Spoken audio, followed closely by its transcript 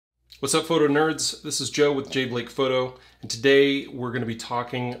What's up, photo nerds? This is Joe with J Blake Photo, and today we're going to be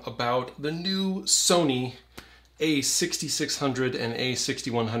talking about the new Sony a6600 and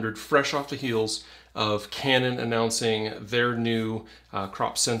a6100, fresh off the heels of Canon announcing their new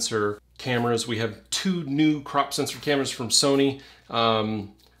crop sensor cameras. We have two new crop sensor cameras from Sony.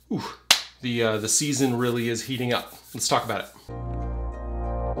 The season really is heating up. Let's talk about it.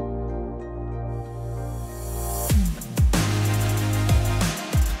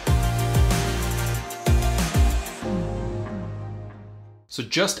 So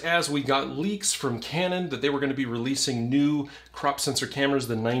just as we got leaks from Canon that they were going to be releasing new crop sensor cameras,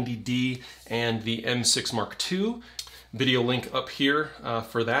 the 90D and the M6 Mark II, video link up here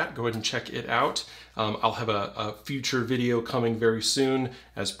for that. Go ahead and check it out. I'll have a future video coming very soon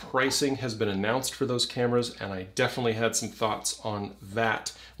as pricing has been announced for those cameras, and I definitely had some thoughts on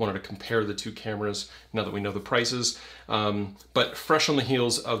that. Wanted to compare the two cameras now that we know the prices. But fresh on the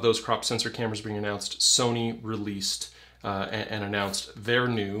heels of those crop sensor cameras being announced, Sony released and announced their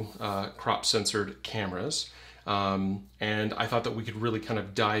new crop censored cameras. And I thought that we could really kind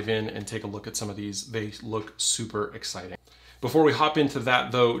of dive in and take a look at some of these. They look super exciting. Before we hop into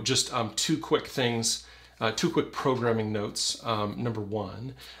that though, just two quick things, two quick programming notes. Number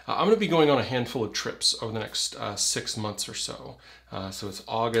one, I'm going to be going on a handful of trips over the next 6 months or so. So it's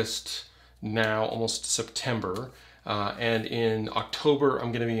August now, almost September. And in October,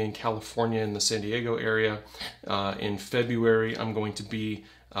 I'm going to be in California in the San Diego area. In February, I'm going to be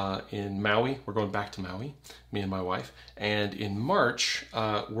in Maui. We're going back to Maui, me and my wife. And in March,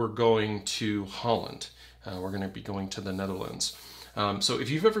 we're going to Holland. We're going to be going to the Netherlands. So if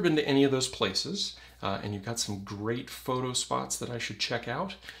you've ever been to any of those places and you've got some great photo spots that I should check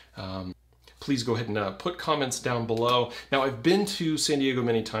out, please go ahead and put comments down below. Now, I've been to San Diego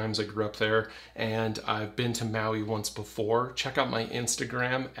many times. I grew up there, and I've been to Maui once before. Check out my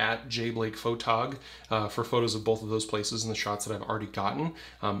Instagram at jblakephotog for photos of both of those places and the shots that I've already gotten.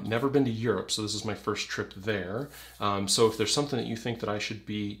 Never been to Europe, so this is my first trip there. So if there's something that you think that I should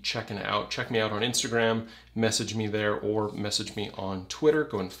be checking out, check me out on Instagram, message me there, or message me on Twitter.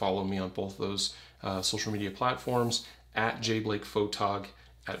 Go and follow me on both those social media platforms at jblakephotog.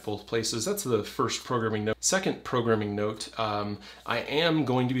 At both places. That's the first programming note. Second programming note, I am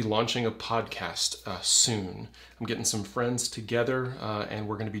going to be launching a podcast soon. I'm getting some friends together and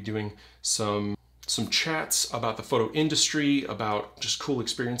we're going to be doing some chats about the photo industry, about just cool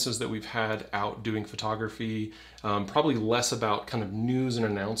experiences that we've had out doing photography, probably less about kind of news and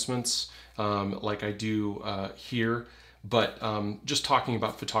announcements like I do here, but just talking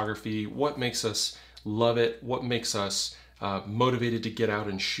about photography, what makes us love it, what makes us motivated to get out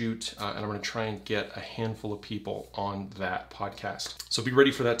and shoot, and I'm going to try and get a handful of people on that podcast. So be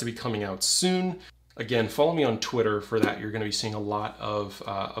ready for that to be coming out soon. Again, follow me on Twitter for that. You're going to be seeing a lot of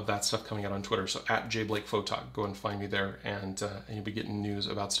that stuff coming out on Twitter. So at jblakephotog, go and find me there, and you'll be getting news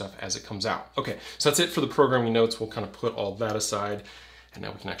about stuff as it comes out. Okay, so that's it for the programming notes. We'll kind of put all that aside, and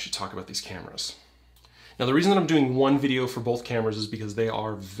now we can actually talk about these cameras. Now, the reason that I'm doing one video for both cameras is because they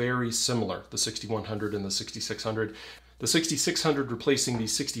are very similar, the 6100 and the 6600. The 6600 replacing the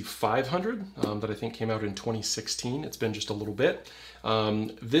 6500 that I think came out in 2016. It's been just a little bit.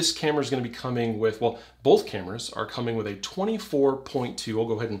 This camera is going to be coming with, well, both cameras are coming with a 24.2. I'll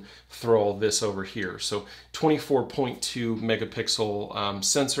go ahead and throw all this over here. So 24.2 megapixel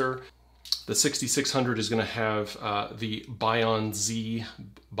sensor. The 6600 is going to have the Bionz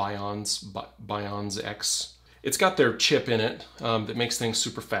X. It's got their chip in it that makes things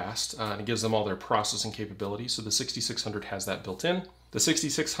super fast, and it gives them all their processing capabilities. So the 6600 has that built in. The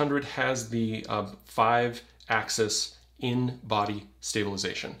 6600 has the 5-axis in-body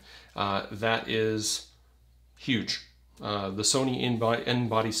stabilization. That is huge. The Sony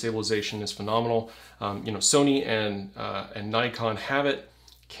in-body stabilization is phenomenal. You know, Sony and Nikon have it.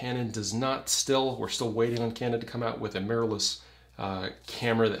 Canon does not still. We're still waiting on Canon to come out with a mirrorless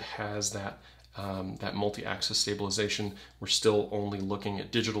camera that has that multi-axis stabilization. We're still only looking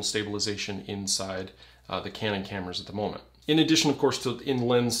at digital stabilization inside the Canon cameras at the moment. In addition, of course, to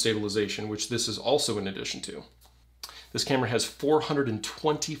in-lens stabilization, which this is also in addition to. This camera has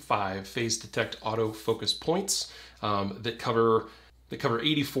 425 phase detect autofocus points that cover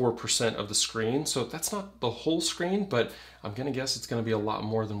 84% of the screen. So that's not the whole screen, but I'm gonna guess it's gonna be a lot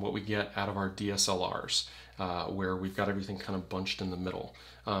more than what we get out of our DSLRs, where we've got everything kind of bunched in the middle.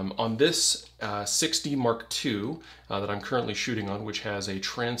 On this 6D Mark II that I'm currently shooting on, which has a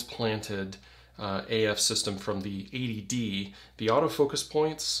transplanted AF system from the 80D, the autofocus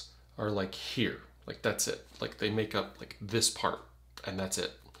points are like here, like that's it. Like they make up like this part, and that's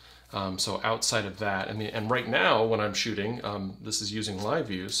it. So outside of that, I mean, and right now when I'm shooting, this is using live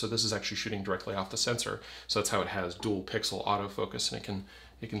view, so this is actually shooting directly off the sensor. So that's how it has dual pixel autofocus, and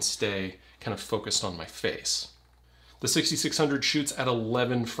it can stay kind of focused on my face. The 6600 shoots at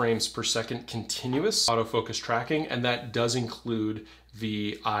 11 frames per second continuous autofocus tracking, and that does include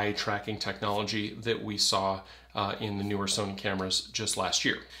the eye tracking technology that we saw in the newer Sony cameras just last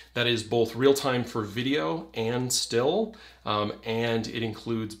year. That is both real-time for video and still, and it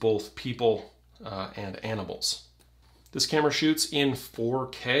includes both people and animals. This camera shoots in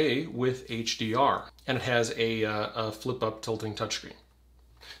 4K with HDR, and it has a flip-up tilting touchscreen.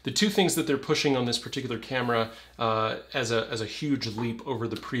 The two things that they're pushing on this particular camera as a huge leap over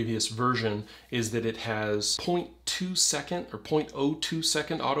the previous version is that it has 0.2 second or 0.02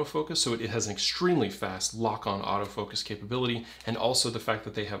 second autofocus, so it has an extremely fast lock-on autofocus capability, and also the fact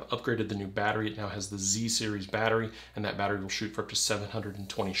that they have upgraded the new battery. It now has the Z series battery, and that battery will shoot for up to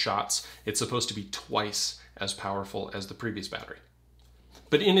 720 shots. It's supposed to be twice as powerful as the previous battery.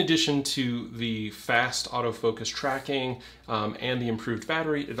 But in addition to the fast autofocus tracking and the improved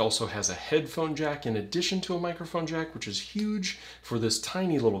battery, it also has a headphone jack in addition to a microphone jack, which is huge for this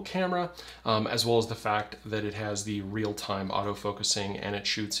tiny little camera, as well as the fact that it has the real-time autofocusing, and it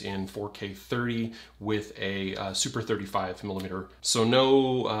shoots in 4K 30 with a Super 35mm. So no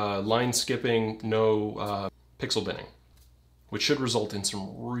line skipping, no pixel binning, which should result in some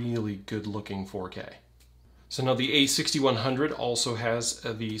really good-looking 4K. So now the a6100 also has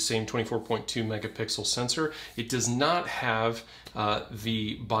the same 24.2 megapixel sensor. It does not have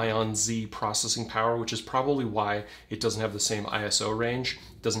the Bion Z processing power, which is probably why it doesn't have the same ISO range,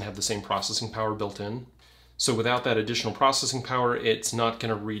 doesn't have the same processing power built in. So without that additional processing power, it's not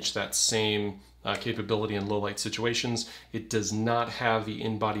going to reach that same capability in low light situations. It does not have the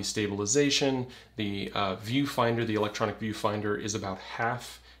in-body stabilization. The viewfinder, the electronic viewfinder, is about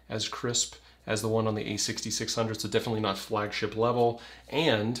half as crisp as the one on the a6600, so definitely not flagship level,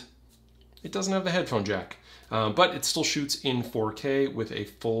 and it doesn't have the headphone jack. But it still shoots in 4K with a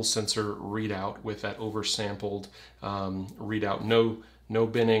full sensor readout with that oversampled readout. No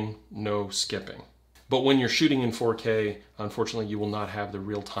binning, no skipping. But when you're shooting in 4K, unfortunately, you will not have the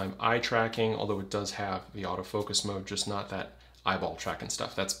real-time eye tracking, although it does have the autofocus mode, just not that eyeball tracking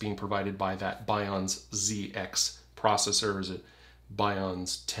stuff. That's being provided by that Bion's ZX processor. Is it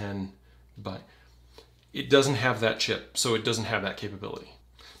Bion's 10? But it doesn't have that chip, so it doesn't have that capability.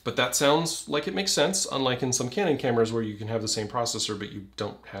 But that sounds like it makes sense, unlike in some Canon cameras where you can have the same processor, but you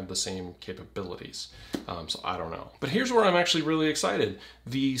don't have the same capabilities. So I don't know. But here's where I'm actually really excited.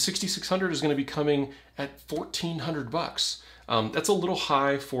 The 6600 is going to be coming at $1,400. That's a little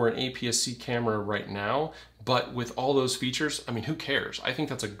high for an APS-C camera right now, but with all those features, I mean, who cares? I think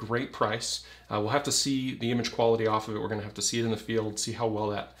that's a great price. We'll have to see the image quality off of it. We're going to have to see it in the field, see how well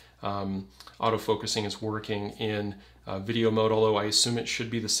that autofocusing is working in video mode, although I assume it should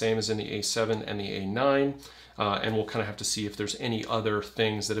be the same as in the A7 and the A9. And we'll kind of have to see if there's any other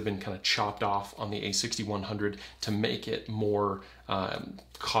things that have been kind of chopped off on the a6100 to make it more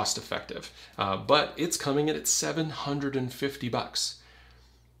cost effective. But it's coming in at $750.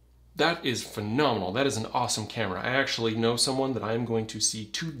 That is phenomenal. That is an awesome camera. I actually know someone that I'm going to see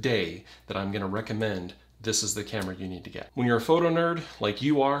today that I'm going to recommend. This is the camera you need to get. When you're a photo nerd, like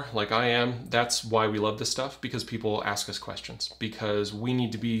you are, like I am, that's why we love this stuff, because people ask us questions. Because we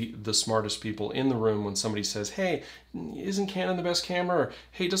need to be the smartest people in the room when somebody says, hey, isn't Canon the best camera? Or,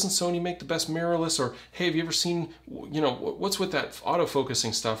 hey, doesn't Sony make the best mirrorless? Or, hey, have you ever seen, you know, what's with that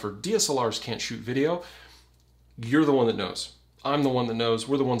autofocusing stuff? Or DSLRs can't shoot video. You're the one that knows. I'm the one that knows.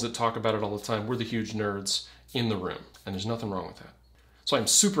 We're the ones that talk about it all the time. We're the huge nerds in the room, and there's nothing wrong with that. So I'm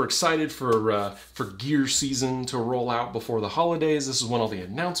super excited for gear season to roll out before the holidays. This is when all the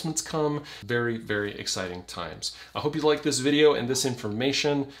announcements come. Very, very exciting times. I hope you like this video and this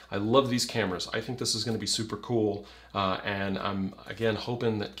information. I love these cameras. I think this is going to be super cool. And I'm, again,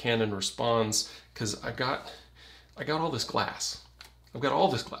 hoping that Canon responds, because I got all this glass. I've got all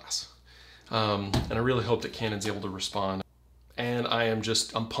this glass. And I really hope that Canon's able to respond. And I'm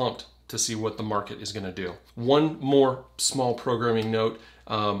pumped to see what the market is going to do. One more small programming note.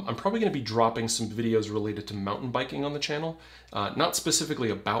 I'm probably going to be dropping some videos related to mountain biking on the channel. Not specifically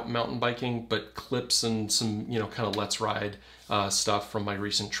about mountain biking, but clips and some, you know, kind of let's ride stuff from my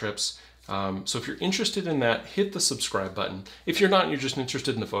recent trips. So if you're interested in that, hit the subscribe button. If you're not and you're just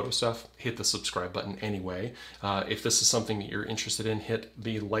interested in the photo stuff, hit the subscribe button anyway. If this is something that you're interested in, hit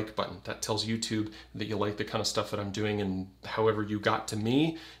the like button. That tells YouTube that you like the kind of stuff that I'm doing, and however you got to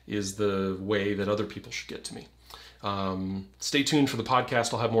me is the way that other people should get to me. Stay tuned for the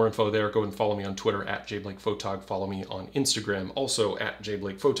podcast. I'll have more info there. Go and follow me on Twitter at jblakephotog. Follow me on Instagram, also at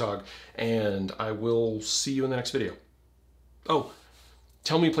jblakephotog. And I will see you in the next video. Oh,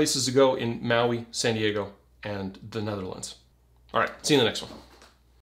 tell me places to go in Maui, San Diego, and the Netherlands. All right, see you in the next one.